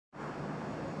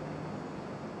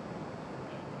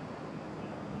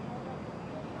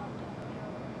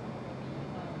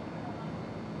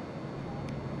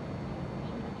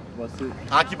What's it?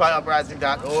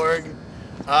 OccupyUprising.org.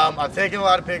 I've taken a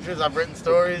lot of pictures. I've written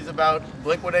stories about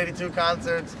Blink-182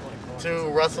 concerts to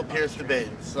Russell Pierce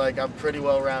debates. Like, I'm pretty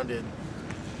well-rounded.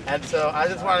 And so I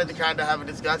just wanted to kind of have a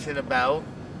discussion about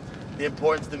the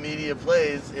importance the media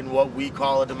plays in what we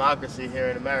call a democracy here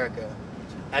in America.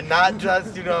 And not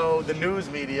just, you know, the news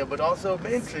media, but also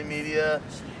mainstream media,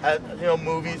 you know,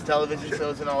 movies, television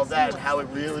shows, and all that, and how it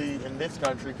really, in this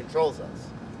country, controls us.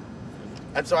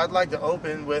 And so I'd like to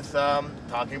open with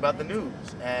talking about the news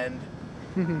and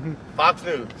Fox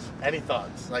News. Any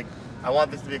thoughts? Like, I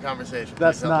want this to be a conversation.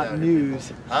 That's not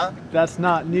news. Huh? That's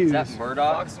not news. Is that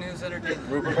Murdoch? Fox News Entertainment.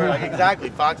 Rupert Murdoch, exactly.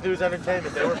 Fox News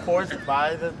Entertainment. They were forced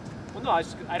by the... Well, no,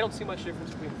 I don't see much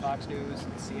difference between Fox News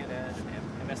and CNN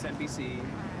and MSNBC.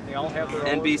 They all have their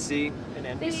own... NBC.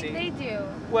 And NBC. They do.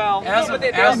 Well, but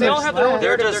they all have their own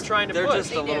narrative they're trying to push. They're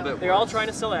just a little bit They're all trying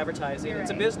to sell advertising.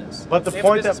 It's a business. But the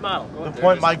point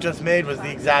point Mike just made was the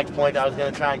exact point I was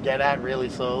going to try and get at really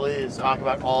slowly, is talk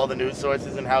about all the news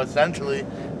sources and how essentially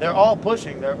they're all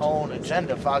pushing their own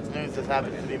agenda. Fox News just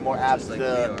happens to be more apt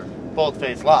to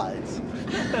bold-faced lies.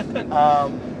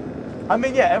 I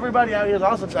mean, yeah, everybody out here is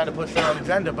also trying to push their own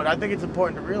agenda, but I think it's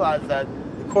important to realize that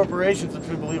the corporations, which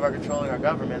we believe are controlling our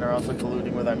government, are also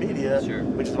colluding with our media,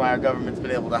 which is why our government's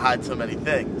been able to hide so many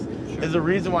things. There's a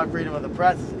reason why freedom of the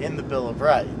press is in the Bill of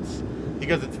Rights,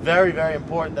 because it's very, very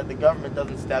important that the government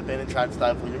doesn't step in and try to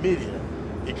stifle your media.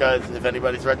 Because if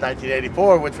anybody's read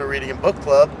 1984, which we're reading in book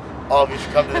club, all of you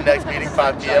should come to the next meeting,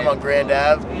 5 p.m. on Grand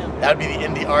Ave. That would be the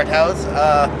Indie Art House,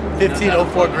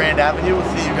 1504 Grand Avenue.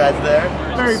 We'll see you guys there.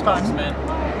 Very fun.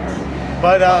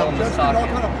 But, just all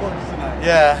kind of plugs tonight.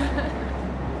 Yeah.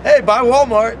 Hey, buy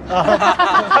Walmart.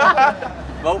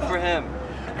 Vote for him.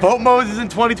 Vote Moses in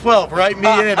 2012. Write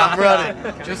me in. I'm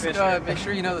running. Just make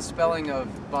sure you know the spelling of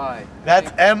buy.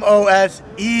 That's Moses.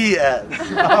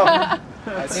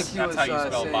 I think he was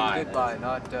saying goodbye,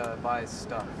 not buy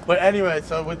stuff. But anyway,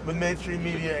 so with mainstream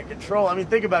media and control, I mean,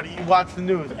 think about it. You watch the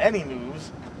news, any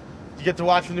news. You get to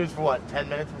watch the news for what, 10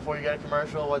 minutes before you get a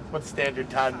commercial? What's standard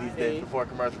time these days before a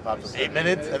commercial pops up? 8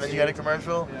 minutes, and then you get a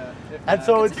commercial? Yeah. And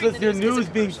so it's just your news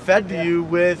being fed to you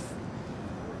with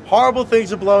horrible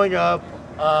things are blowing up,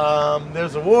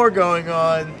 there's a war going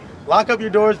on, lock up your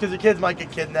doors because your kids might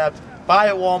get kidnapped, buy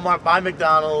at Walmart, buy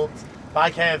McDonald's, buy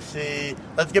KFC,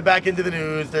 let's get back into the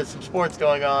news, there's some sports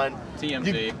going on.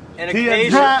 TMZ. And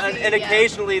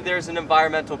occasionally there's an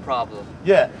environmental problem.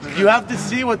 Yeah, you have to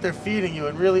see what they're feeding you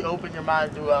and really open your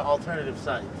mind to alternative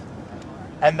sites.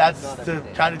 And that's the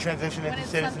kind of transition into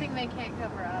citizen. Something they can't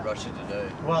cover up. Russia Today.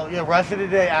 Well, yeah, Russia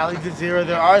Today, Al Jazeera,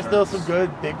 there are still some good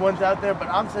big ones out there, but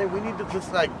I'm saying we need to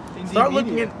just like start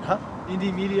looking at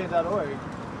indiemedia.org.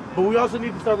 But we also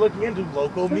need to start looking into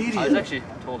local media. I was actually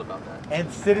told about that.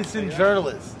 And citizen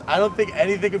journalists. I don't think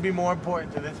anything could be more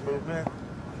important to this movement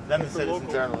than the citizen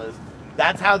journalist.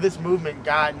 That's how this movement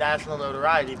got national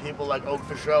notoriety. People like Oak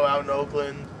for Show out in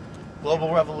Oakland,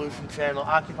 Global Revolution Channel,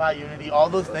 Occupy Unity, all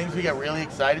those things we get really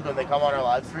excited when they come on our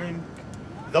live stream.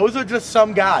 Those are just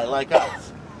some guy like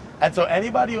us. And so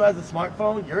anybody who has a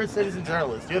smartphone, you're a citizen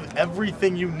journalist. You have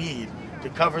everything you need to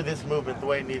cover this movement the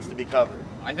way it needs to be covered.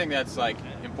 I think that's like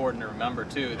important to remember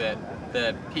too,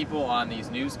 that people on these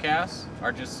newscasts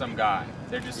are just some guy.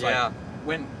 They're just like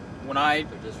when I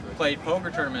played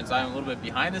poker tournaments, I'm a little bit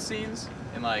behind the scenes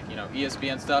and like, you know,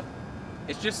 ESPN stuff.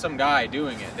 It's just some guy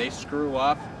doing it. They screw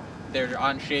up. They're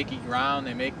on shaky ground.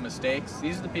 They make mistakes.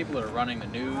 These are the people that are running the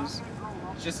news.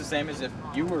 It's just the same as if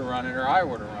you were to run it or I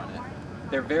were to run it.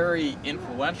 They're very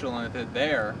influential in that they're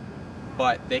there,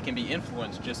 but they can be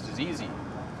influenced just as easy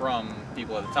from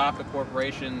people at the top of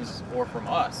corporations or from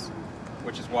us,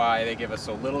 which is why they give us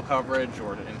so little coverage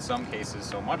or in some cases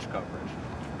so much coverage.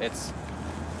 It's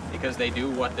because they do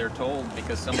what they're told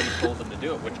because somebody told them to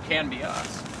do it, which can be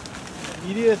us.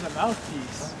 Media is a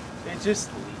mouthpiece.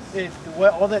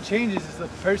 All that changes is the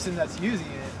person that's using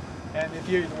it. And if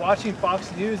you're watching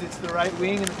Fox News, it's the right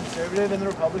wing and the conservative and the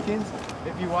Republicans.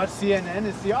 If you watch CNN,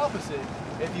 it's the opposite.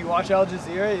 If you watch Al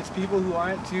Jazeera, it's people who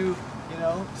aren't too,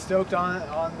 stoked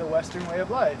on the Western way of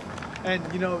life. And,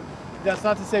 that's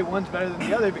not to say one's better than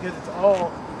the other because it's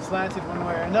all slanted one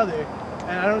way or another.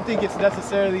 And I don't think it's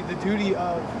necessarily the duty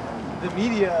of the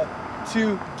media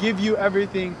to give you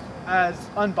everything as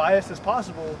unbiased as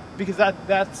possible because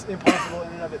that's impossible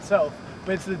in and of itself.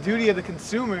 But it's the duty of the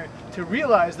consumer to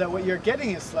realize that what you're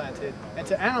getting is slanted and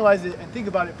to analyze it and think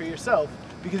about it for yourself.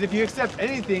 Because if you accept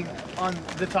anything on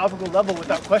the topical level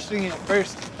without questioning it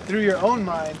first through your own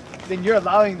mind, then you're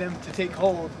allowing them to take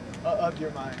hold of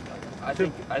your mind. I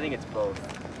think it's both.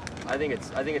 I think it's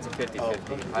a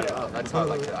 50-50. I don't know. That's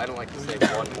how I don't like to say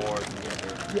one more than the other.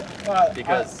 Yeah,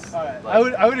 Because like,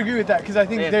 I would agree with that, because I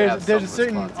think there's a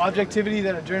certain responsibility. objectivity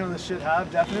that a journalist should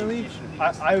have, definitely.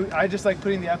 I just like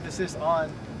putting the emphasis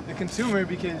on the consumer,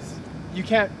 because you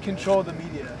can't control the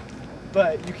media,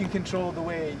 but you can control the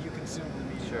way you consume the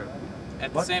media. Sure.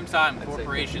 At the same time,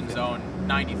 corporations own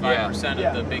 95%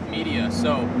 of the big media.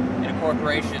 So, a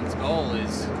corporation's goal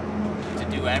is to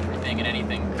do everything and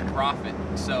anything to profit.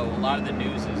 So a lot of the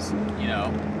news is,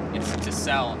 it's to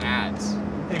sell ads.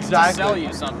 Exactly. To sell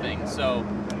you something. So,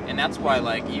 and that's why,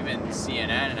 like, even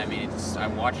CNN, I mean, I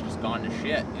watched it's gone to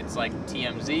shit. It's like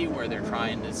TMZ, where they're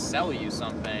trying to sell you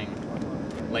something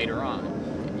later on.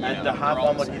 And to hop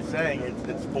on what he's saying,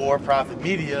 it's for-profit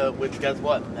media, which guess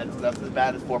what? That's just as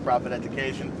bad as for-profit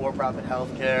education, for-profit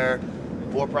healthcare,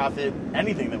 for-profit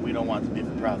anything that we don't want to be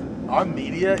for profit. Our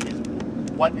media is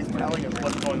what is telling us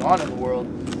what's going on in the world.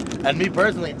 And me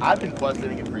personally, I've been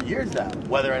questioning it for years now,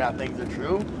 whether or not things are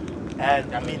true.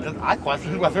 And I mean, I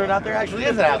question whether or not there actually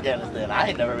is an Afghanistan. I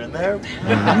ain't never been there,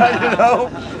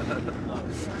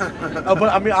 but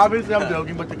I mean, obviously I'm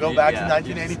joking, but to go back to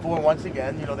 1984 once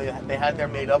again, they had their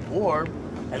made-up war,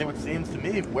 and it seems to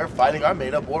me we're fighting our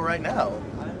made-up war right now.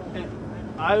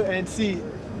 I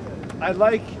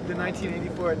like the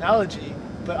 1984 analogy,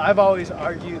 but I've always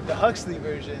argued the Huxley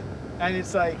version, and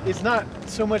it's like, it's not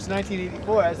so much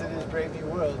 1984 as it is Brave New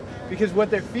World, because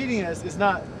what they're feeding us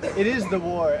it is the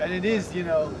war, and it is,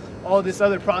 all this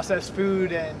other processed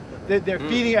food, and they're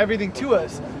feeding everything to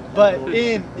us, but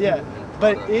in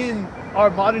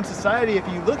our modern society, if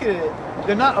you look at it,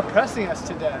 they're not oppressing us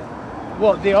to death.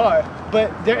 Well, they are,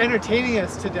 but they're entertaining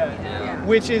us to death,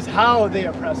 which is how they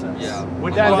oppress us. Yeah.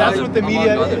 That's what the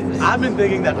media is. I've been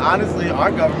thinking that honestly,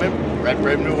 our government read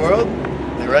Brave New World,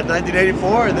 they read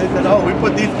 1984, and they said, "Oh, we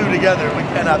put these two together, and we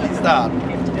cannot be stopped."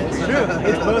 It's true.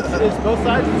 It's both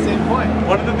sides of the same point.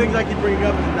 One of the things I keep bringing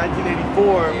up is in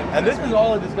 1984, and this is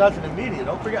all a discussion in media.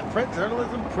 Don't forget print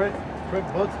journalism, print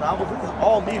books, novels. This is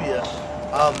all media.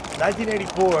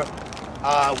 1984.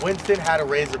 Winston had a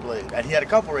razor blade, and he had a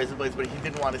couple razor blades, but he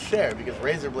didn't want to share because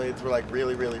razor blades were like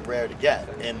really, really rare to get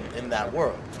in that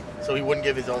world. So he wouldn't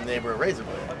give his own neighbor a razor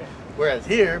blade. Whereas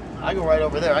here, I go right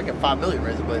over there, I get 5 million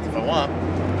razor blades if I want.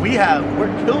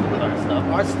 We're killed with our stuff.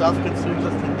 Our stuff consumes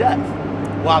us to death.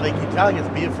 While they keep telling us,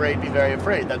 be afraid, be very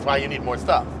afraid. That's why you need more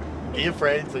stuff. Be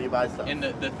afraid so you buy stuff. And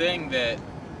the thing that,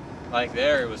 like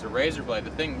there, it was a razor blade.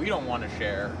 The thing we don't want to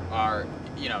share are,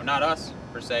 not us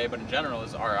per se, but in general,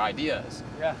 is our ideas.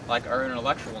 Yeah. Like our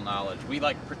intellectual knowledge. We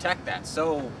protect that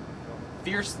so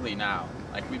fiercely now.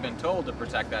 Like we've been told to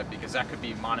protect that because that could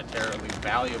be monetarily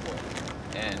valuable.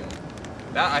 And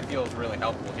that I feel is really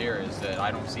helpful here, is that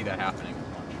I don't see that happening as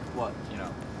much. What?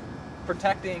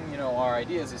 Protecting, our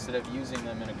ideas instead of using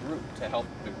them in a group to help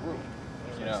the group,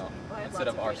 instead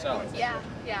of ourselves.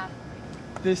 Yeah.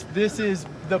 This is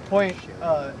the point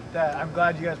that I'm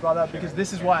glad you guys brought up, because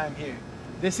this is why I'm here.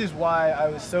 This is why I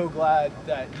was so glad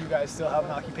that you guys still have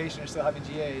an occupation or still having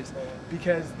GAs,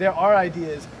 because there are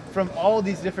ideas from all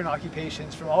these different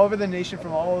occupations, from all over the nation,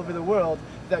 from all over the world,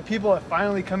 that people are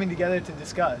finally coming together to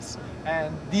discuss.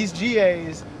 And these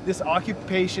GAs, this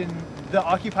occupation, the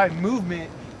Occupy movement,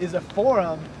 is a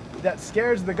forum that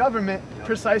scares the government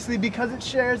precisely because it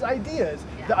shares ideas.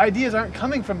 The ideas aren't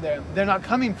coming from them. They're not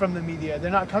coming from the media. They're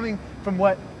not coming from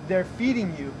what they're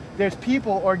feeding you. There's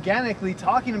people organically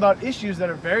talking about issues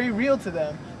that are very real to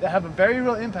them, that have a very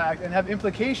real impact and have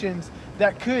implications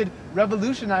that could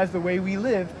revolutionize the way we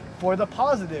live for the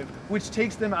positive, which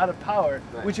takes them out of power,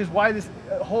 which is why this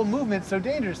whole movement's so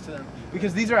dangerous to them,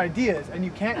 because these are ideas and you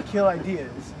can't kill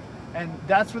ideas. And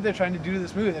that's what they're trying to do to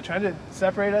this movement. They're trying to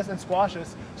separate us and squash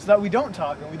us so that we don't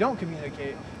talk and we don't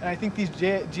communicate. And I think these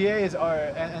GAs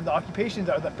and the occupations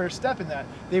are the first step in that.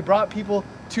 They brought people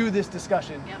to this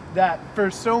discussion that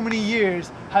for so many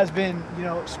years has been,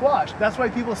 squashed. That's why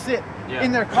people sit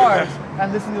in their cars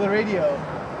and listen to the radio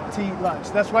to eat lunch.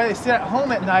 That's why they sit at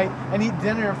home at night and eat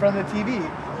dinner in front of the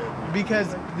TV,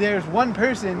 because there's one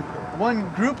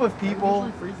group of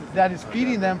people that is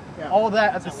feeding them all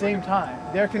that at the same time.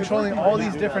 They're controlling all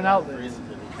these different outlets.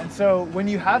 And so when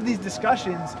you have these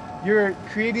discussions, you're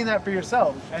creating that for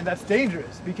yourself, and that's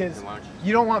dangerous because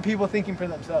you don't want people thinking for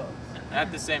themselves.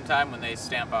 At the same time, when they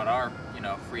stamp out our,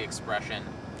 free expression,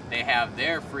 they have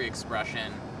their free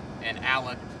expression in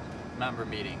ALEC member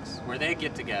meetings where they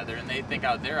get together and they think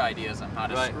out their ideas on how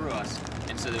to screw us,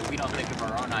 and so that we don't think of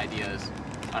our own ideas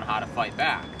on how to fight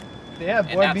back. They have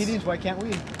board meetings, why can't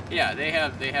we? Yeah, they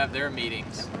have their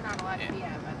meetings. We're not allowed to be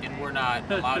at that. And we're not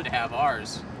allowed to have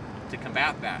ours to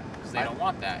combat that, because they don't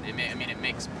want that. It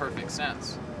makes perfect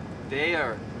sense. They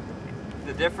are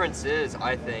the difference is,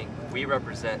 I think, we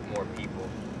represent more people.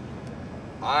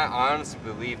 I honestly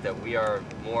believe that we are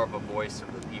more of a voice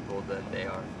of the people than they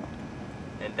are.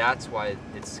 And that's why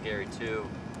it's scary too,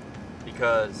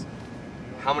 because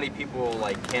how many people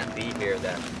like can't be here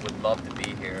that would love to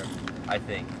be here, I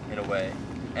think, in a way.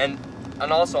 And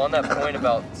also on that point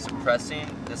about suppressing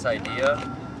this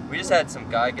idea, we just had some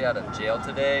guy get out of jail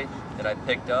today that I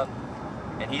picked up,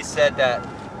 and he said that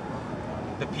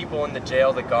the people in the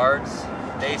jail, the guards,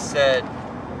 they said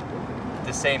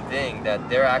the same thing, that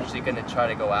they're actually going to try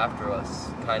to go after us,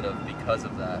 kind of because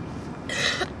of that.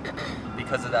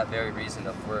 Because of that very reason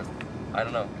of worth. I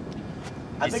don't know.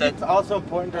 I think it's also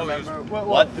important to remember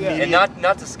what the media... And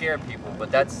not to scare people,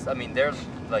 but that's, I mean, they're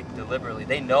like deliberately,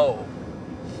 they know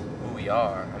who we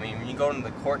are. I mean, when you go into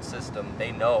the court system,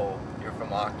 they know you're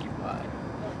from Occupy.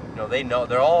 You know, they know,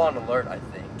 they're all on alert, I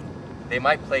think. They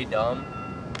might play dumb,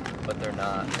 but they're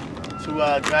not.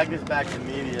 To drag this back to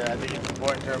media, I think it's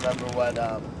important to remember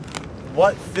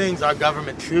what things our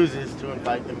government chooses to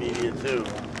invite the media to.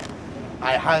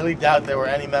 I highly doubt there were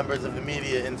any members of the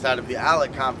media inside of the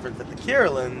ALEC conference at the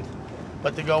Kierland,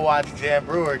 but to go watch Jan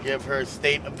Brewer give her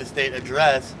State of the State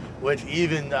address, which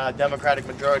even Democratic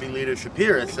Majority Leader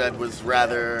Shapira said was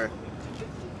rather,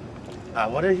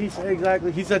 what did he say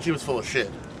exactly? He said she was full of shit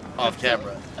off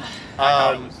camera.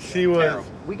 She was...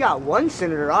 We got one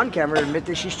senator on camera to admit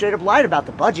that she straight up lied about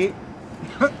the budget.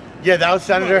 Yeah, that was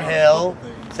Senator Hale.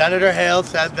 Senator Hale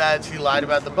said that she lied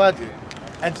about the budget.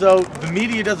 And so the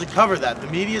media doesn't cover that. The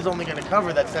media is only going to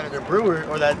cover that Senator Brewer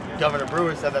or that Governor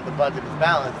Brewer said that the budget is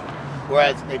balanced,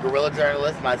 whereas a guerrilla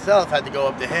journalist, myself, had to go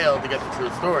up to Hale to get the true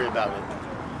story about it.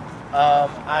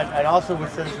 And also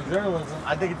with citizen journalism,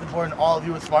 I think it's important, all of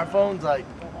you with smartphones, like,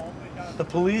 the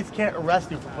police can't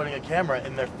arrest you for putting a camera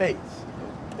in their face.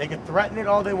 They can threaten it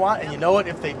all they want, and you know what?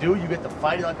 If they do, you get to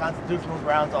fight it on constitutional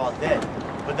grounds all day.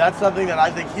 But that's something that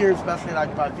I think here, especially in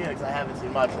Occupy Phoenix, I haven't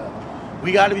seen much of.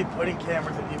 We got to be putting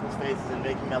cameras in people's faces and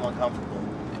making them uncomfortable.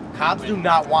 Cops do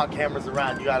not want cameras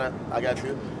around. You gotta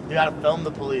film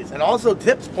the police. And also,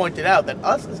 Tips pointed out that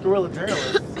us as guerrilla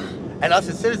journalists and us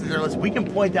as citizen journalists, we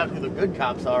can point out who the good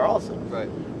cops are also. Right.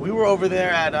 We were over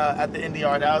there at the Indy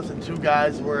Art House, and two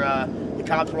guys were, the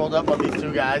cops rolled up on these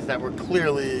two guys that were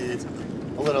clearly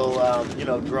a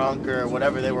little, drunk or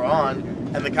whatever they were on.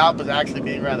 And the cop was actually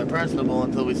being rather personable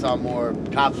until we saw more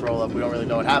cops roll up. We don't really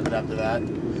know what happened after that.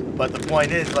 But the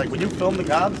point is, like, when you film the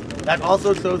cops, that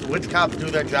also shows which cops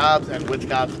do their jobs and which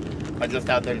cops are just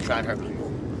out there to try and hurt people.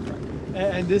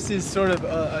 And this is sort of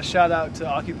a shout out to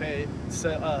Occupy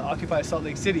Salt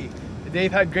Lake City.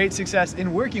 They've had great success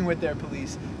in working with their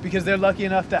police because they're lucky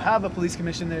enough to have a police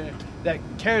commission there that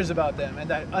cares about them and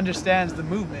that understands the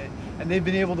movement. And they've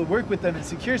been able to work with them in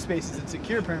secure spaces and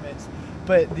secure permits.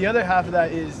 But the other half of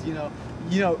that is,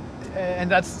 and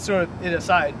that's sort of it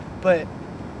aside, but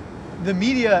the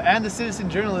media and the citizen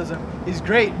journalism is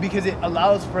great because it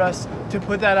allows for us to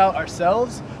put that out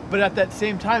ourselves, but at that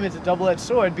same time it's a double-edged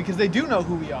sword because they do know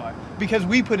who we are, because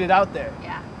we put it out there.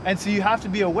 Yeah. And so you have to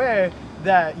be aware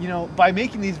that, by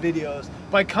making these videos,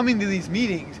 by coming to these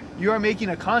meetings, you are making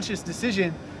a conscious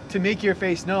decision to make your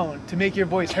face known, to make your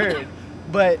voice heard.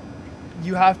 But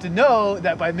you have to know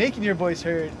that by making your voice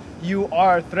heard, you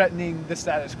are threatening the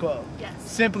status quo. Yes.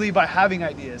 Simply by having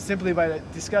ideas, simply by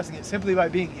discussing it, simply by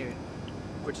being here.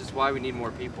 Which is why we need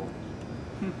more people.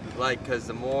 Like, because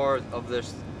the more of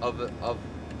this,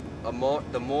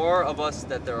 the more of us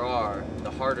that there are, the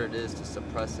harder it is to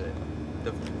suppress it.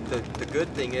 The good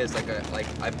thing is,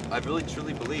 I really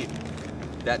truly believe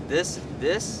that this,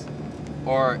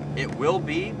 or it will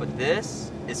be, but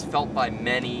this is felt by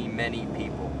many, many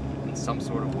people in some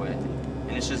sort of way,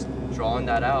 and it's just drawing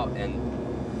that out. And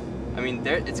I mean,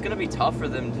 it's going to be tough for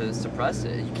them to suppress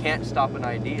it. You can't stop an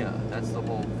idea. That's the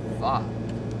whole thought.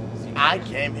 I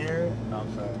came here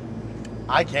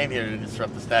to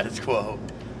disrupt the status quo.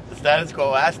 The status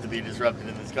quo has to be disrupted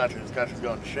in this country. This country's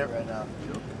going to shit right now.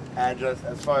 And just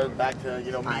as far as back to,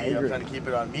 media, I'm trying to keep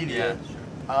it on media.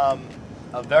 Yeah,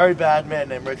 A very bad man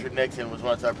named Richard Nixon was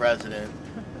once our president,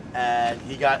 and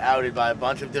he got outed by a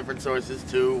bunch of different sources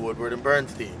to Woodward and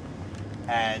Bernstein.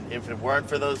 And if it weren't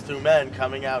for those two men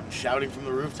coming out and shouting from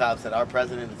the rooftops that our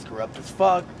president is corrupt as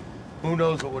fuck, who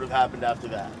knows what would have happened after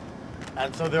that.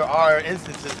 And so there are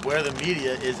instances where the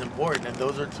media is important, and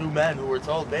those are two men who were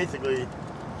told, basically,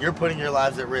 you're putting your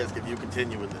lives at risk if you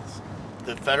continue with this.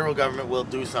 The federal government will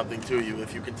do something to you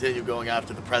if you continue going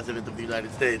after the president of the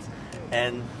United States.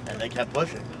 And they kept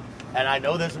pushing. And I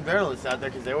know there's some journalists out there,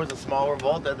 because there was a small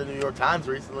revolt at the New York Times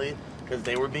recently because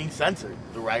they were being censored.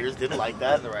 The writers didn't like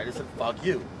that, and the writers said, fuck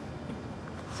you.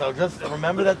 So just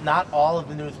remember that not all of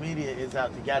the news media is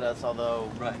out to get us, although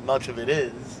much of it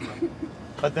is.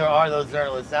 But there are those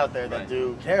journalists out there that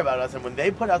do care about us, and when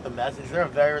they put out the message, they're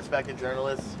very respected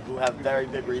journalists who have very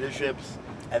big readerships,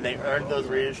 and they earned those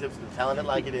readerships through telling it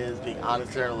like it is, being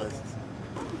honest journalists.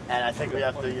 And I think we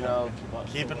have to, you know,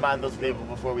 keep in mind those people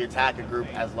before we attack a group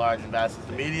as large and vast as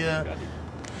the media.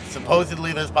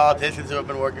 Supposedly there's politicians who have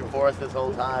been working for us this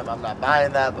whole time. I'm not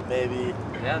buying that, but maybe.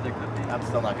 Yeah, there could be. I'm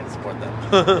still not going to support them.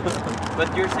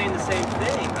 But you're saying the same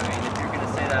thing. I mean, if you're going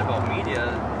to say that about media,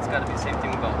 it's got to be the same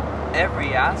thing about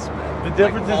every aspect. The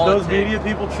difference is those media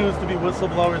people choose to be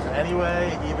whistleblowers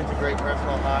anyway, even to great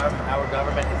personal harm. Our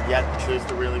government has yet to choose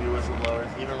to really be whistleblowers.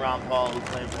 Even Ron Paul, who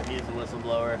claims that he's a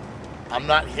whistleblower, I'm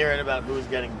not hearing about who's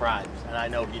getting bribes, and I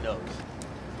know he knows.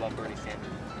 About Bernie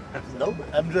Sanders. Nope.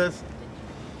 I'm just.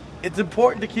 It's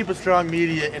important to keep a strong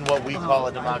media in what we call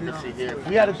a democracy here. If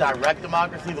we had a direct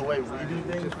democracy the way we do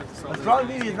things, a strong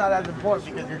media is not as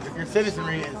important because your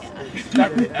citizenry is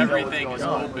expected to know what's going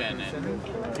on. Open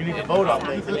and You need to vote on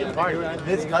things and be a part of it. In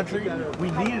this country,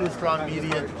 we needed a strong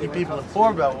media to keep people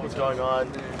informed about what was going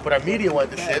on, but our media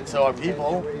went to shit, so our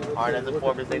people aren't as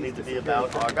informed as they need to be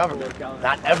about our government.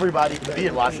 Not everybody can be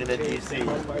in Washington, D.C.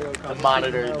 to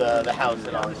monitor the House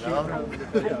and all, you know?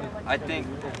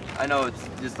 I know it's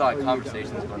just a lot of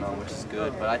conversations going on, which is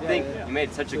good, but I think you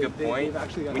made such a good point.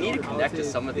 We need to connect to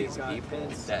some of these people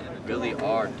that really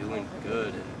are doing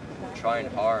good and trying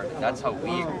hard, and that's how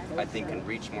we, I think, can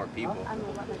reach more people.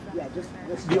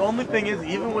 The only thing is,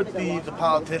 even with the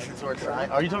politicians who are trying,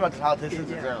 are you talking about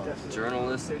politicians or journalists?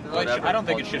 Journalists, which I don't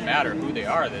think it should matter who they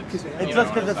are. It's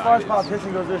just because as far as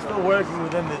politicians goes, they're still working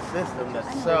within this system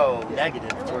that's so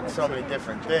negative towards so many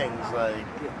different things. Like,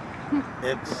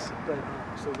 it's,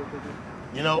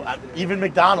 you know, even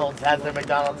McDonald's has their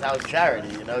McDonald's House charity,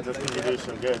 you know, just because you do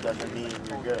some good doesn't mean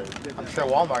you're good. I'm sure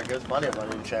Walmart gives plenty of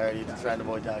money to charity to try and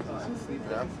avoid taxes, you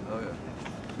know? Oh,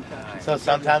 yeah. So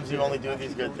sometimes you only do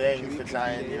these good things to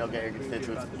try and, you know, get your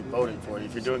constituents to keep voting for you.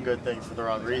 If you're doing good things for the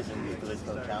wrong reasons, do they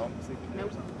still count?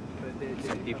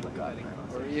 Some people got it.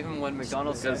 Or even when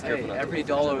McDonald's says, hey, every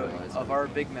dollar of our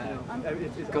Big Mac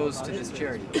goes to this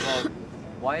charity. Well,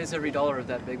 why is every dollar of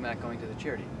that Big Mac going to the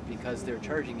charity? Because they're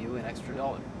charging you an extra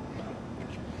dollar.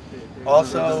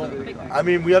 Also, I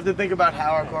mean, we have to think about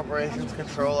how our corporations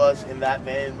control us in that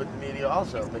vein with the media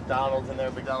also. McDonald's and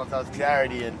their McDonald's House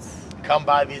charity, and come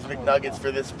buy these McNuggets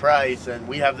for this price, and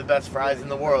we have the best fries in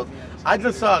the world. I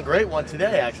just saw a great one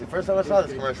today, actually. First time I saw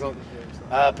this commercial.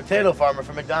 Potato farmer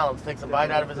from McDonald's takes a bite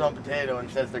out of his own potato and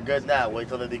says they're good now. Wait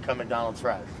till they become McDonald's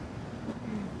fries.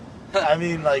 I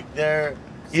mean, like,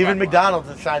 even McDonald's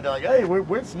is trying to, like, hey,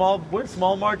 we're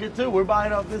small market too. We're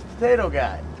buying off this potato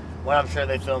guy. When I'm sure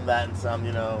they filmed that in some,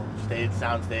 you know,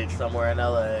 soundstage somewhere in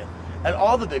LA. And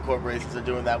all the big corporations are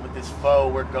doing that with this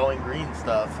faux we're going green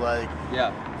stuff. Like,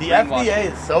 the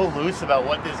FDA is so loose about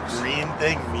what this green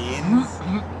thing means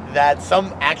that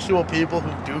some actual people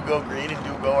who do go green and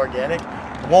do go organic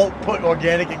won't put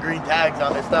organic and green tags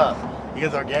on their stuff.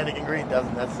 Because organic and green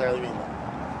doesn't necessarily mean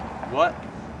that. What?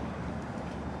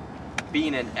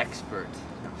 Being an expert,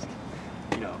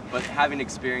 you know, but having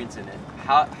experience in it,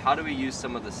 how do we use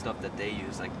some of the stuff that they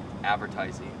use, like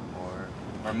advertising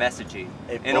or messaging,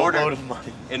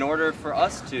 in order for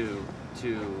us to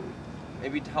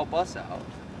maybe to help us out?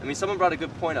 I mean, someone brought a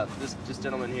good point up. This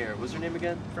gentleman here, what's your name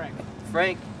again?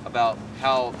 Frank, about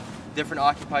how different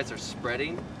occupies are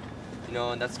spreading, you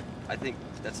know, and I think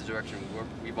that's the direction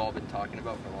we've all been talking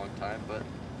about for a long time. But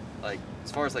like,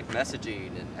 as far as like messaging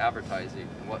and advertising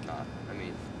and whatnot, I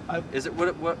mean,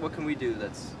 what can we do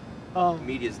that's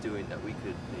media's doing that we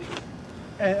could maybe?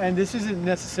 And this isn't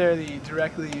necessarily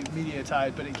directly media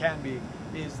tied, but it can be.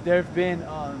 There have been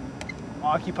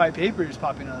Occupy papers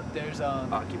popping up. There's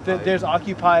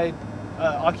Occupy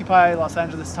Los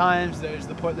Angeles Times. There's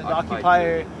the Portland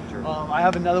Occupier. I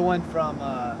have another one from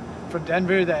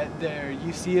Denver that their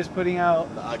UC is putting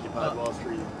out. The Occupy Wall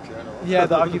Street Journal. Yeah,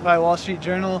 the Occupy Wall Street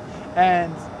Journal,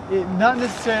 and it not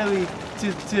necessarily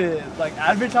to like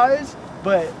advertise,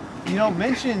 but you know,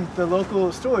 mention the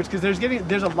local stores, because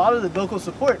there's a lot of the local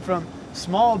support from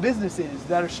small businesses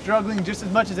that are struggling just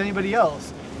as much as anybody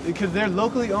else, because they're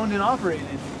locally owned and operated,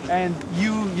 and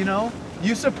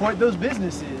you support those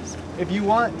businesses. If you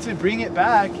want to bring it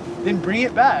back, then bring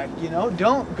it back. You know,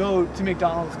 don't go to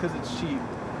McDonald's because it's cheap.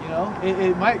 You know,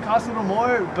 it might cost a little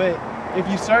more, but if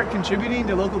you start contributing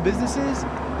to local businesses,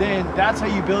 then that's how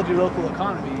you build your local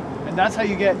economy. And that's how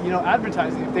you get, you know,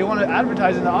 advertising. If they want to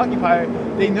advertise in the Occupier,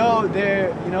 they know they're,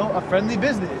 you know, a friendly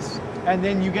business. And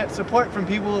then you get support from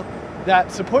people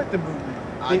that support the movement.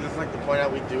 I'd just like to point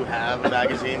out we do have a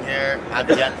magazine here. I've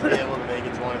yet to be able to make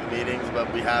it to one of the meetings,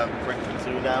 but we have print for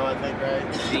 2 now, I think, right?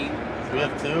 We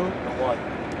have 2 or 1?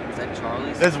 Is that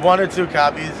Charlie's? There's 1 or 2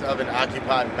 copies of an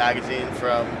Occupy magazine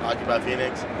from Occupy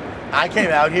Phoenix. I came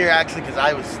out here actually because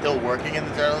I was still working in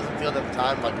the journalism field at the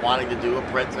time, like wanting to do a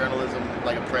print journalism,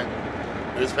 like a print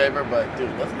newspaper, but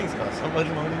dude, those things cost so much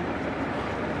money.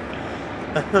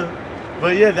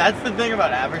 But yeah, that's the thing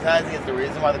about advertising, is the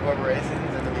reason why the corporations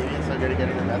and the media are so good at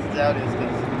getting their message out is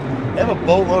because they have a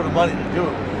boatload of money to do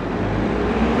it.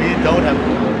 We don't have a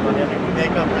boatload of money. I mean, we make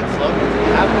up good slogans, we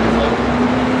have good slogans.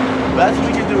 The best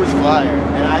we can do is flyer,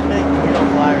 and I think,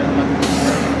 flyers are much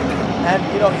better.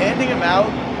 And, handing them out,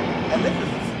 and this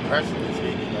is personally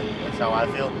speaking, like, that's how I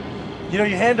feel. You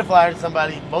hand a flyer to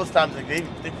somebody, most times like,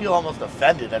 they feel almost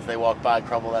offended as they walk by,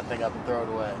 crumble that thing up and throw it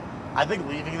away. I think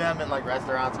leaving them in like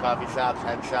restaurants, coffee shops,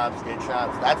 head shops, skate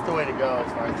shops, that's the way to go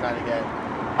as far as trying to get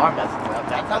our message out.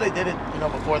 That's how they did it,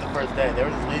 before the first day. They were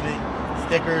just leaving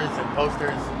stickers and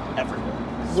posters everywhere.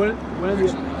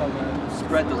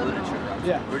 Spread the literature.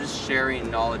 Yeah. We're just sharing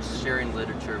knowledge, sharing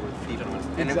literature with people.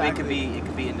 And Exactly. it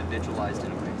could be individualized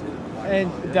in a way too.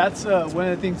 And that's one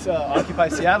of the things Occupy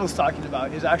Seattle's talking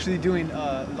about, is actually doing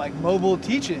like mobile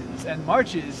teach-ins and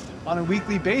marches on a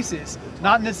weekly basis,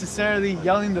 not necessarily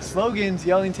yelling the slogans,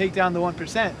 yelling take down the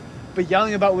 1%, but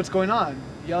yelling about what's going on,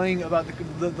 yelling about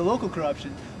the local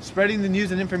corruption, spreading the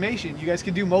news and information. You guys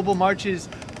could do mobile marches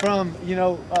from,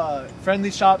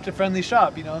 friendly shop to friendly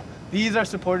shop, These are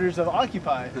supporters of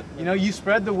Occupy. You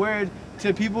spread the word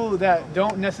to people that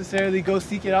don't necessarily go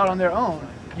seek it out on their own.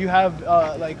 You have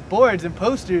like boards and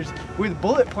posters with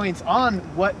bullet points on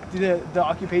what the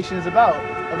occupation is about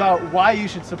why you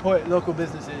should support local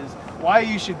businesses, why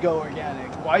you should go organic,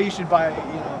 why you should buy,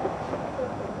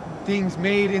 things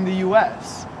made in the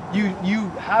U.S. You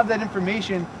have that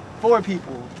information for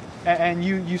people, and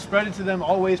you spread it to them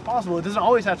all ways possible. It doesn't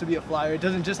always have to be a flyer. It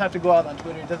doesn't just have to go out on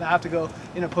Twitter. It doesn't have to go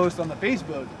in a post on the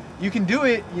Facebook. You can do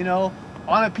it,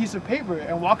 on a piece of paper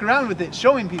and walk around with it,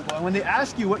 showing people. And when they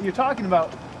ask you what you're talking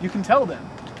about, you can tell them.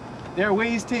 There are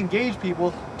ways to engage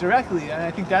people directly, and I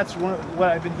think that's what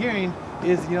I've been hearing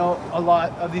is, a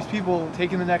lot of these people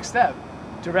taking the next step,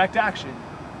 direct action.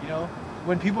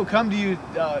 When people come to you,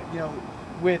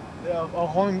 with a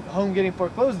home getting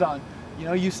foreclosed on,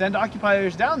 you send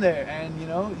occupiers down there, and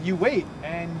you wait,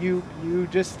 and you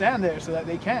just stand there so that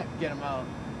they can't get them out.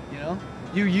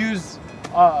 You use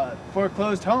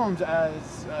foreclosed homes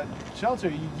as shelter.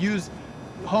 You use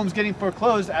homes getting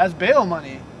foreclosed as bail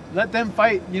money. Let them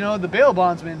fight, the bail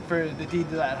bondsman for the deed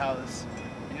to that house.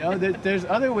 There's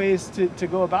other ways to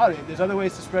go about it. There's other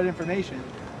ways to spread information,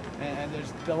 and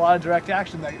there's a lot of direct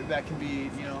action that can be,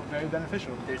 very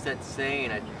beneficial. There's that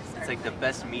saying, it's like the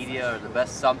best media or the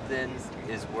best something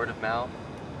is word of mouth.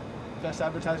 Best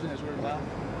advertisement is word of mouth.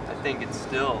 I think it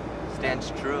still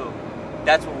stands true.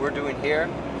 That's what we're doing here.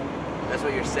 That's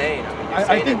what you're saying. You're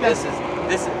saying that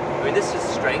this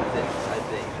just strengthens, I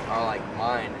think, our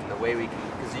mind and the way we can,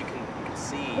 because you can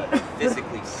see,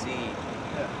 physically see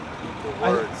the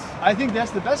words. I think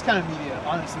that's the best kind of media,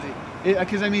 honestly.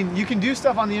 Because you can do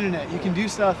stuff on the internet, you can do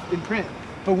stuff in print,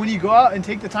 but when you go out and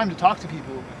take the time to talk to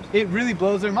people, it really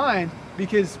blows their mind,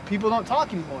 because people don't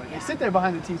talk anymore. They sit there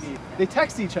behind the TV, they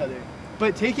text each other.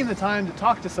 But taking the time to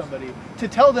talk to somebody, to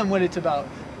tell them what it's about,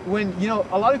 when,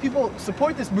 a lot of people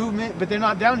support this movement, but they're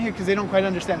not down here because they don't quite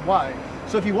understand why.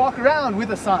 So if you walk around with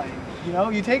a sign,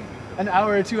 you take an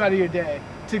hour or 2 out of your day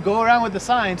to go around with the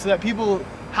sign so that people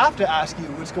have to ask you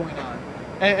what's going on.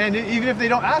 And even if they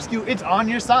don't ask you, it's on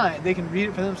your sign. They can read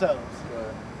it for themselves.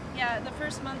 Yeah, the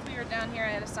first month we were down here, I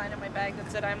had a sign on my bag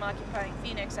that said, "I'm occupying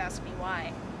Phoenix, ask me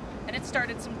why." And it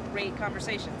started some great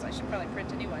conversations. I should probably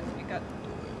print a new one. It got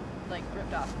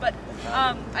ripped off. But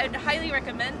I'd highly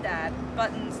recommend that.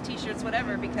 Buttons, t-shirts,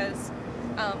 whatever, because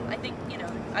I think,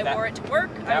 I wore it to work.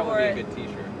 That would be a good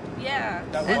t-shirt. Yeah.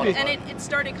 And it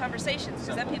started conversations,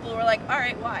 because then people were like, all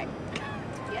right, why?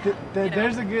 Yeah,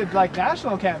 There's a good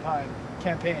national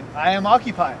campaign. I am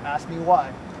Occupy, ask me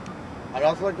why. I'd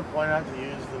also like to point out to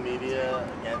use the media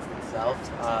against themselves.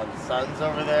 The Suns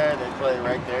over there, they play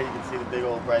right there. You can see the big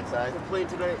old bright sign. They're playing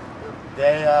today.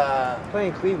 They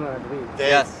playing Cleveland, I believe.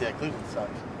 Yes. Yeah, Cleveland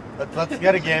sucks. Let's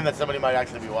get a game that somebody might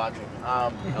actually be watching.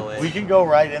 We can go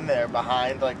right in there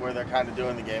behind where they're kind of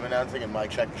doing the game announcing, and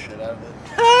mic check the shit out of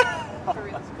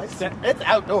it. It's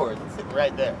outdoors. It's sitting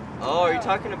right there. Oh, are you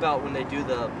talking about when they do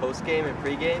the post-game and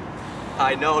pre-game?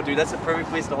 I know, dude. That's a perfect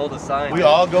place to hold a sign. We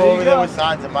all go over there with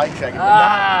signs and mic checking.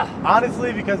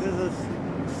 Honestly, because this is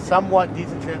somewhat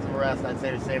decent chance of arrest, I'd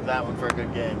say to save that one for a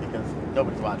good game, because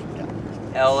nobody's watching the Cavaliers.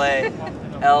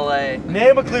 LA.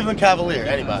 Name a Cleveland Cavalier.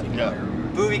 Anybody, go.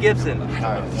 Boobie Gibson. All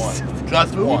right, one.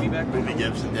 Just one. Boobie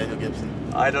Gibson, Daniel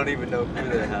Gibson. I don't even know who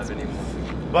they have anymore.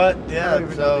 But yeah,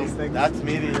 so that's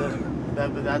media.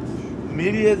 That's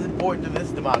media is important to this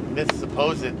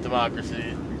supposed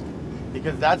democracy,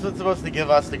 because that's what's supposed to give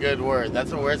us the good word.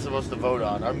 That's what we're supposed to vote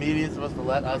on. Our media is supposed to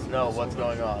let us know what's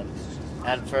going on,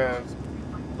 and for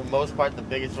the most part, the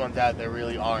biggest ones out there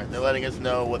really aren't. They're letting us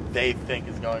know what they think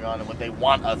is going on and what they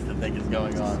want us to think is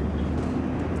going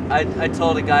on. I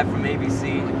told a guy from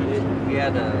ABC, we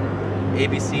had a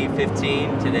ABC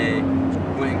 15 today,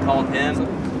 went and called him,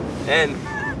 and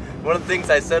one of the things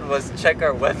I said was, check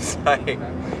our website,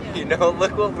 you know,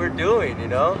 look what we're doing, you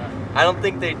know. I don't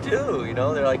think they do, you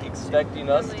know, they're like expecting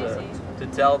us to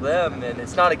tell them, and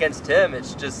it's not against him,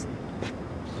 it's just,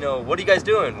 you know, what are you guys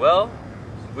doing? Well,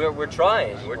 we're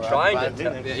trying to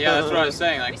tell. Yeah, that's what I was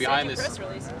saying, like We behind send you this, press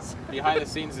releases. behind the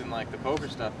scenes in like the poker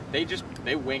stuff,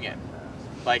 they wing it.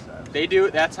 Like they do,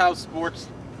 that's how sports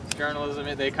journalism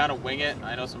is, they kind of wing it.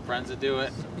 I know some friends that do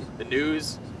it. The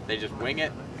news, they just wing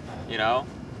it, you know.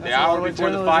 The hour before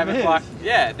the 5 o'clock.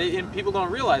 Yeah, and people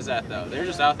don't realize that though. They're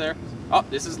just out there, oh,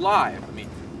 this is live. I mean,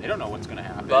 they don't know what's going to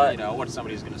happen, you know, what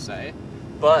somebody's going to say.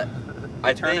 But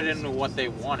I turn it into what they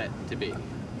want it to be,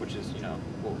 which is, you know,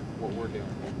 what we're doing.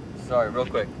 Sorry, real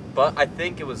quick. But I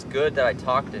think it was good that I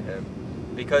talked to him,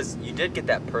 because you did get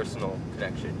that personal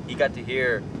connection. He got to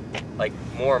hear like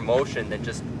more emotion than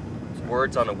just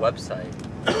words on a website.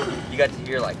 You got to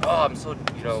hear like, oh, I'm so,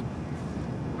 you know,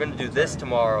 we're gonna do this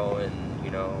tomorrow, and you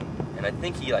know, and I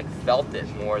think he like felt it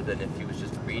more than if he was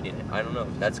just reading it. I don't know.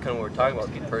 That's kind of what we're talking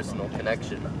about, the personal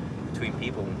connection between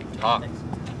people when we talk.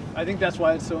 I think that's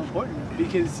why it's so important,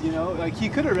 because, you know, like he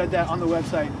could have read that on the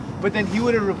website, but then he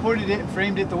would have reported it,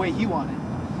 framed it the way he wanted.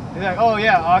 He's like, oh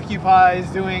yeah, Occupy is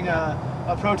doing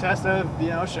a protest of, you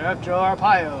know, Sheriff Joe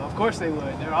Arpaio. Of course they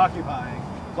would. They're occupying.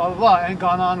 Blah, blah, blah. And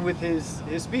gone on with his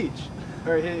speech,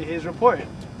 or his report.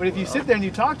 But if you sit there and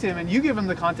you talk to him and you give him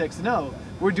the context to know,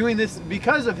 we're doing this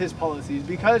because of his policies,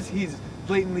 because he's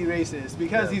blatantly racist,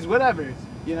 because he's whatever,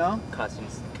 you know? Costing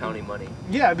county money.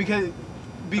 Yeah, because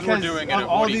we're doing it of of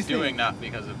all what these he's doing, things. not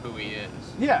because of who he is.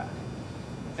 Yeah.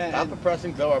 Stop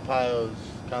oppressing Joe Arpaio's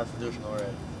constitutional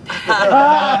right.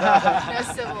 No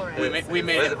civil rights. We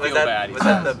made him feel bad. Was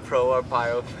that the pro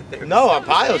Arpaio? No,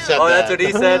 Arpaio said that. Oh, that's what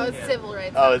he No, said? it's civil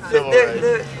rights. Oh, it's civil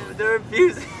rights. They're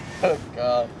abusing. Oh,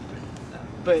 God.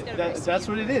 But that's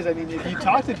what it is. I mean, if you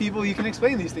talk to people, you can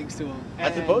explain these things to them.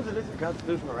 I suppose it is a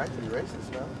constitutional right to be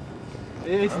racist now.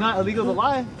 It's not illegal to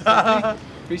lie.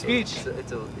 Free speech.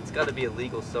 It's got to be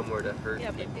illegal somewhere to hurt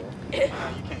Yeah, but people. You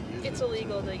can't use it's it.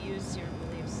 illegal to use your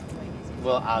beliefs the way he's using.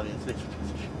 Well, obviously.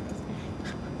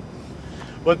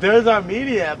 But there's our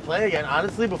media at play again.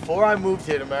 Honestly, before I moved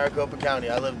here to Maricopa County,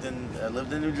 I lived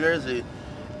in New Jersey,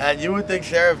 and you would think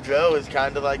Sheriff Joe is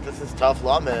kind of like this tough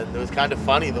lawman. It was kind of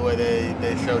funny the way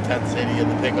they show Tent City and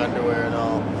the pink underwear and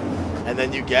all. And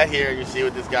then you get here and you see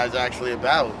what this guy's actually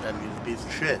about, and he's a piece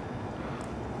of shit.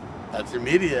 That's your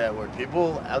media at work.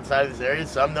 People outside of this area,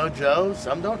 some know Joe,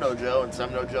 some don't know Joe, and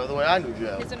some know Joe the way I knew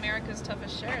Joe. It's America's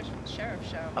Toughest Sheriff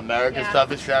show. America's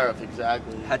Toughest Sheriff,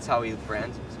 exactly. That's how he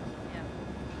brands himself.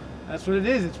 That's what it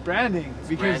is. It's branding.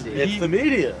 Because branding. It's the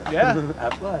media. Yeah.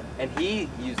 That's why. And he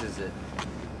uses it.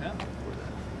 Yeah.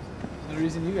 There's no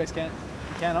reason you guys can't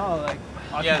all like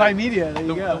Occupy media. There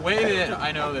you go. The way that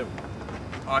I know that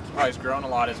Occupy's grown a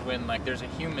lot is when like there's a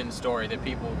human story that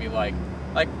people will be like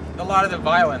a lot of the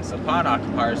violence upon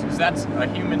occupiers, because that's a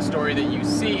human story that you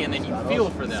see and then you feel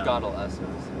for them. Scandal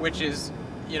essence. Which is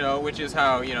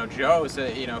how, you know, Joe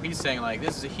said, you know, he's saying like,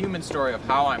 this is a human story of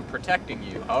how I'm protecting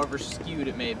you, however skewed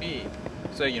it may be.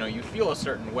 So, you know, you feel a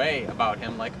certain way about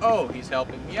him, like, oh, he's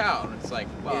helping me out. And it's like,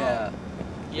 well,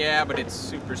 yeah, but it's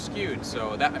super skewed.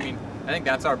 So that, I mean, I think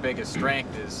that's our biggest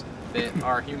strength, is that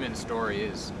our human story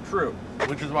is true.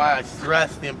 Which is why I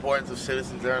stress the importance of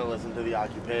citizen journalism to the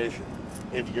occupation.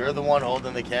 If you're the one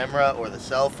holding the camera or the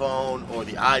cell phone or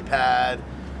the iPad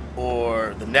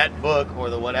or the netbook or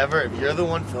the whatever, if you're the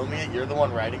one filming it, you're the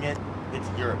one writing it, it's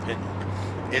your opinion.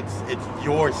 It's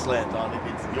your slant on it.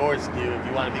 It's your skew. If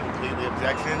you want to be completely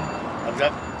objective,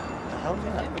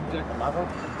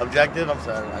 I'm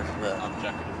sorry.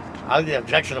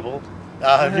 Objectionable.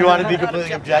 If you want to be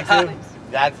completely objective,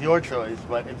 that's your choice.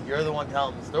 But if you're the one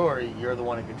telling the story, you're the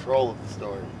one in control of the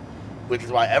story. Which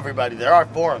is why there are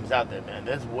forums out there, man.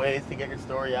 There's ways to get your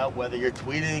story out, whether you're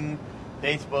tweeting,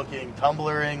 Facebooking,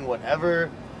 Tumblring, whatever.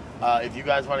 If you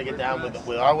guys want to get down with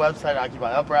our website, Occupy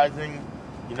Uprising,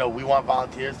 you know, we want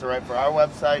volunteers to write for our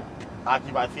website.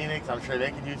 Occupy Phoenix, I'm sure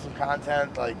they could use some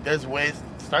content. Like, there's ways.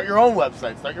 Start your own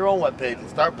website, start your own webpage, and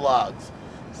start blogs.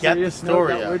 Get the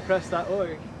story out.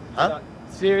 WordPress.org. Huh?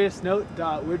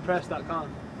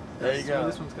 seriousnote.wordpress.com. There you go.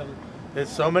 This one's coming. There's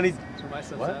so many. That's where my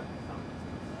stuff's What? at.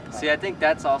 See, I think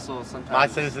that's also sometimes. My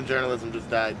citizen journalism just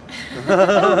died.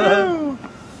 No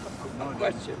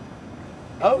question.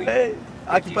 Oh, If hey, If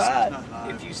occupied.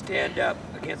 if you stand up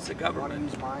against the Want to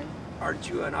government, use mine? aren't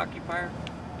you an occupier?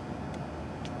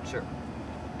 Sure.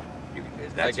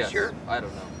 Is I that guess. sure? I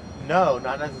don't know. No,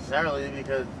 not necessarily,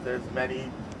 because there's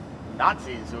many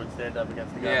Nazis who would stand up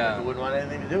against the government Yeah. who wouldn't want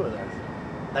anything to do with us.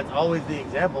 That's always the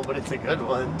example, but it's a good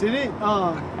one. Didn't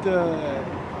the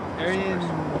Aryan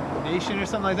Nation or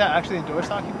something like that actually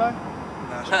endorse Occupy?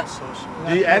 National Social.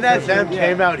 The NSM Yeah.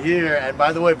 came out here, and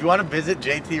by the way, if you want to visit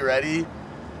JT Reddy,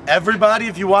 everybody,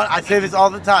 if you want, I say this all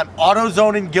the time,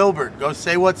 AutoZone in Gilbert, go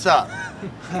say what's up.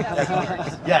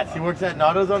 Yes, he works at an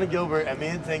AutoZone in Gilbert, and me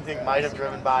and Ting Ting might have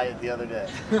driven by it the other day.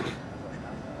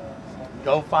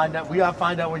 Go find out. We gotta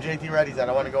find out where JT Reddy's at.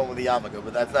 I want to go in with the Yamaga,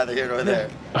 but that's neither here nor there.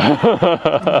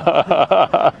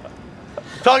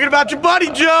 Talking about your buddy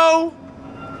Joe.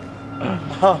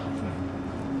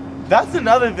 That's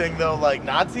another thing, though. Like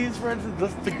Nazis, for instance,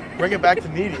 just to bring it back to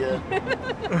media.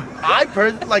 I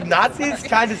personally, like Nazis,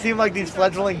 kind of seem like these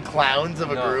fledgling clowns of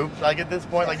a group. Like at this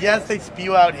point, like yes, they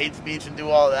spew out hate speech and do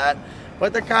all that,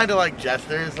 but they're kind of like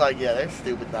jesters. Like yeah, they're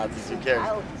stupid Nazis. Who cares?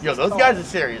 Yo, those guys are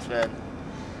serious, man.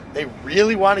 They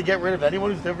really want to get rid of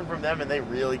anyone who's different from them, and they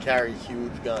really carry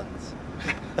huge guns.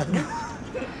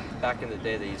 Back in the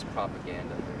day, they used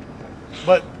propaganda.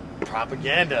 But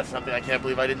propaganda, something I can't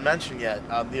believe I didn't mention yet.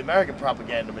 The American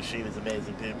propaganda machine is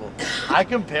amazing, people. I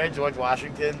compared George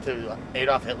Washington to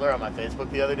Adolf Hitler on my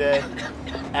Facebook the other day.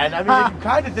 And I mean, if you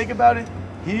kind of think about it,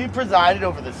 he presided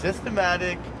over the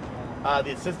systematic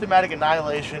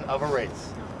annihilation of a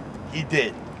race. He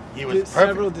did. He was perfect.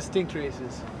 Several distinct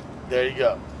races. There you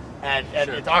go. And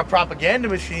it's our propaganda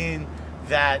machine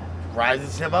that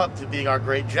rises him up to being our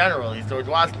great general. He's George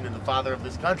Washington, the father of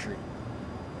this country.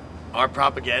 Our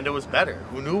propaganda was better.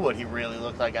 Who knew what he really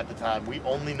looked like at the time? We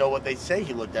only know what they say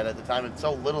he looked at the time, and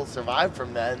so little survived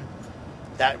from then.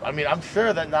 That I mean, I'm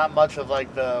sure that not much of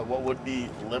like the what would be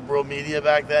liberal media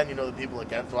back then, you know, the people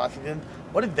against Washington,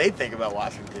 what did they think about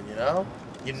Washington, you know?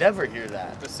 You never hear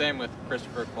that. The same with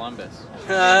Christopher Columbus.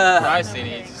 I seen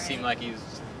it, he just seemed like he was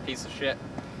a piece of shit.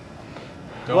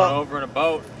 Going over in a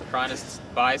boat, trying to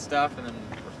buy stuff and then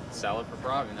sell it for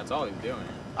profit. And that's all he was doing.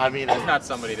 I mean, he's not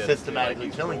somebody that's systematically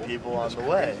killing people on the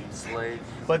way.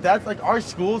 But that's like our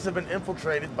schools have been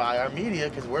infiltrated by our media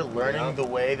because we're learning the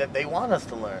way that they want us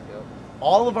to learn.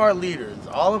 All of our leaders,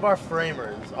 all of our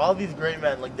framers, all these great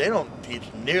men, like they don't teach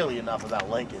nearly enough about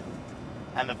Lincoln.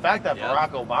 And the fact that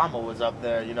Barack Obama was up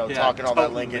there, you know, talking all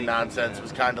that Lincoln nonsense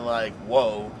was kind of like,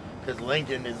 whoa, because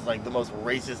Lincoln is like the most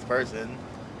racist person.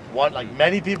 One, like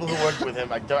many people who worked with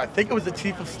him, I think it was the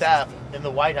chief of staff in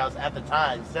the White House at the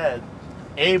time said,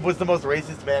 Abe was the most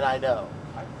racist man I know.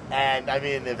 And I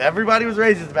mean, if everybody was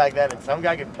racist back then and some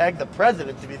guy could peg the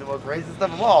president to be the most racist of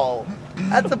them all,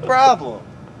 that's a problem.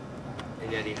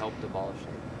 And yet he helped abolish it.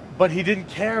 But he didn't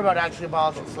care about actually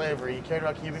abolishing slavery. He cared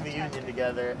about keeping the Union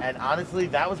together. And honestly,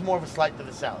 that was more of a slight to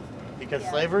the South. Because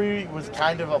slavery was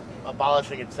kind of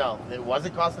abolishing itself. It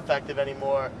wasn't cost effective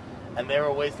anymore. And they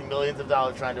were wasting millions of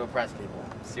dollars trying to oppress people.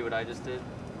 See what I just did?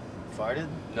 Farted?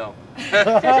 No.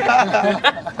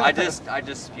 I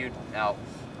just spewed out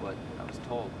what I was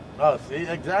told. Oh, see,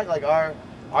 exactly. Like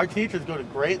our teachers go to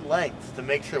great lengths to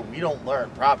make sure we don't learn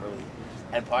properly.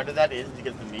 And part of that is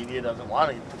because the media doesn't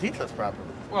want to teach us properly.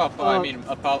 Well, I mean,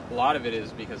 a lot of it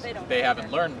is because they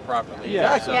haven't learned properly.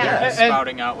 Yeah. So they're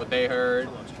spouting out what they heard,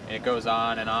 and it goes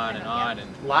on and on and on. And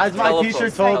lies my teacher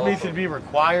told me should be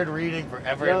required reading for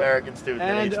every American student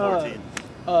at age 14.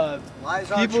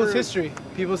 People's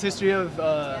history of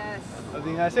the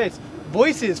United States.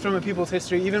 Voices from a people's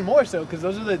history, even more so, because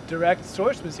those are the direct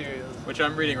source materials. Which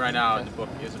I'm reading right now, and the book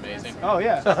is amazing. Oh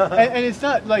yeah, and it's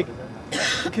not like,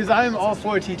 because I'm all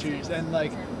for teachers, and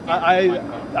like I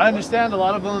understand a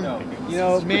lot of them, you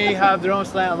know, may have their own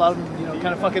slant, a lot of them, you know,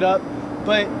 kind of fuck it up,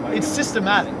 but it's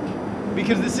systematic,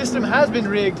 because the system has been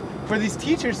rigged for these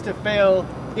teachers to fail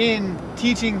in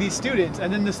teaching these students,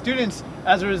 and then the students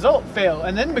as a result fail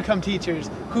and then become teachers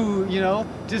who, you know,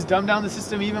 just dumb down the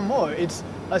system even more. It's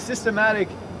a systematic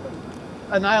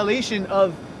annihilation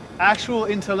of actual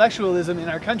intellectualism in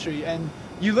our country. And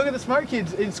you look at the smart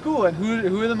kids in school, and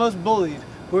who are the most bullied,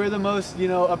 who are the most, you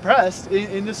know, oppressed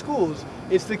in the schools.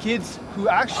 It's the kids who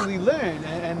actually learn,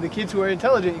 and the kids who are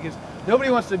intelligent, because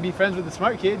nobody wants to be friends with the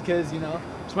smart kid, because, you know,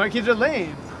 smart kids are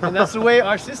lame, and that's the way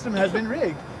our system has been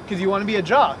rigged. Because you want to be a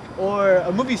jock or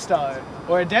a movie star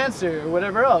or a dancer or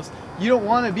whatever else. You don't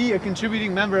want to be a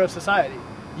contributing member of society.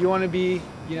 You want to be,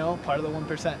 you know, part of the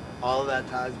 1%. all of that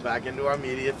ties back into our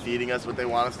media, feeding us what they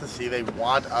want us to see. They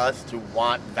want us to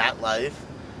want that life.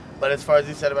 But as far as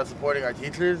you said about supporting our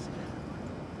teachers,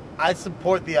 I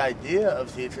support the idea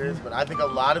of teachers, but I think a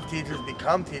lot of teachers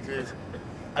become teachers.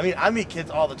 I mean, I meet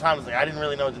kids all the time. It's like, I didn't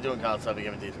really know what to do in college, so I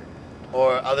became a teacher.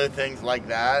 Or other things like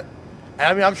that. And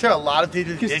I mean, I'm sure a lot of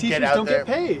teachers did get out there.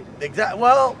 Because teachers don't get paid. Exactly.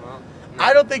 Well,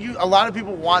 I don't think a lot of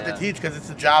people want to teach because it's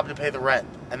a job to pay the rent.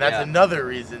 And that's another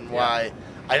reason why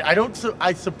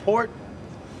I support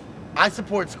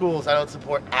schools. I don't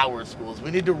support our schools.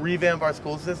 We need to revamp our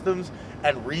school systems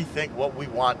and rethink what we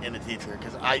want in a teacher.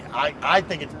 Because I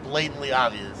think it's blatantly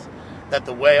obvious that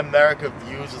the way America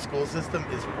views the school system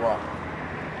is wrong.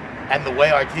 And the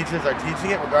way our teachers are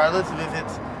teaching it, regardless of if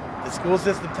it's the school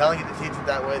system telling you to teach it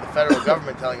that way, the federal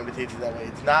government telling them to teach it that way,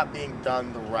 it's not being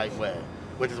done the right way.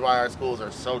 Which is why our schools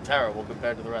are so terrible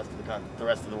compared to the rest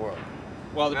of the world.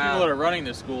 Well, the people that are running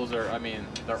the schools are, I mean,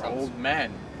 they're old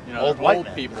men. You know, Old they're white old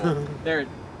men. people.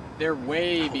 They're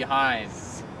way behind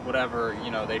whatever,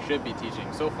 you know, they should be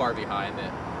teaching. So far behind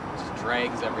that it just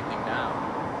drags everything down.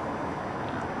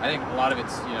 I think a lot of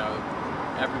it's, you know,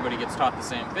 everybody gets taught the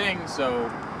same thing,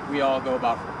 so we all go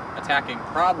about attacking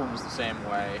problems the same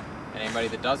way, and anybody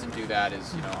that doesn't do that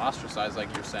is, you know, ostracized,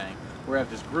 like you're saying. We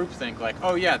have this group think like,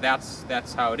 oh yeah,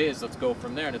 that's how it is, let's go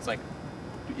from there. And it's like,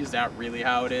 is that really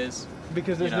how it is?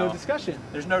 Because there's no discussion.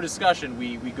 There's no discussion.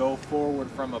 We go forward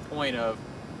from a point of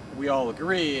we all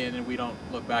agree, and then we don't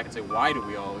look back and say, why do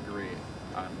we all agree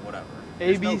on whatever?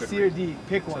 A, B, C, or D.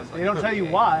 Pick one. They don't tell you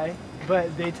why,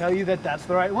 but they tell you that that's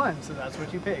the right one. So that's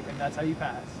what you pick, and that's how you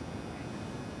pass.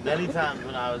 Many times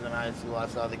when I was in high school, I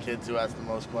saw the kids who asked the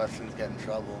most questions get in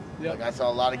trouble. Yep. Like I saw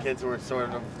a lot of kids who were sort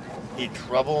of a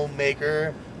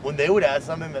troublemaker. When they would ask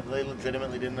something that they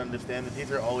legitimately didn't understand, the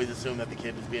teacher always assumed that the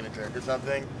kid was being a jerk or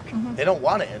something. Mm-hmm. They don't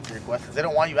want to answer your questions. They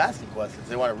don't want you asking questions.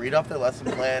 They want to read off their lesson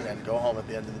plan and go home at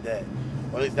the end of the day.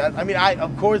 Or at least that. I mean,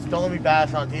 of course, don't let me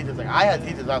bash on teachers. Like I had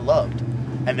teachers I loved,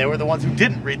 and they were the ones who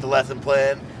didn't read the lesson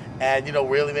plan and, you know,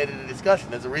 really made it a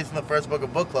discussion. There's a reason the first book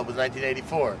of book club was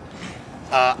 1984.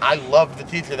 I loved the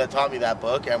teacher that taught me that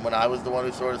book, and when I was the one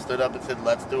who sort of stood up and said,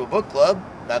 let's do a book club,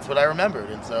 that's what I remembered,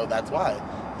 and so that's why.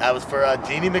 That was for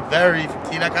Jeannie McVeary from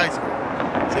Teaneck High School.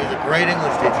 She was a great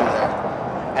English teacher there.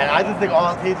 And I just think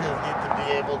all teachers need to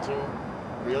be able to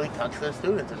really touch their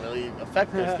students and really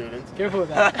affect their students. Careful with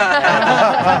that.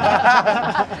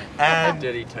 and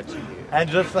Did he touch you? And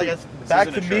just like, back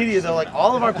to media though, like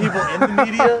all of our people in the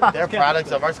media, they're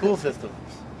products of our school systems.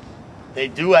 They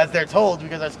do as they're told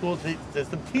because our school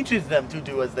system teaches them to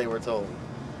do as they were told.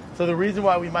 So the reason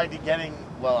why we might be getting,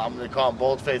 well, I'm going to call them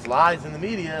bold-faced lies in the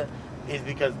media, is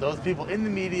because those people in the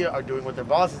media are doing what their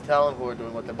bosses tell them, who are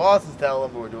doing what their bosses tell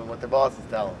them, who are doing what their bosses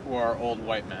tell them. Who are old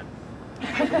white men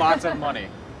with lots of money.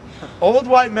 Old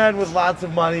white men with lots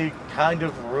of money kind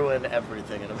of ruin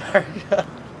everything in America.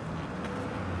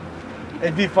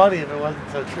 It'd be funny if it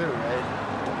wasn't so true, right?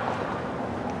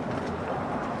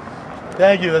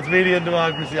 Thank you. That's Media and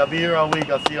Democracy. I'll be here all week.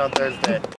 I'll see you on Thursday.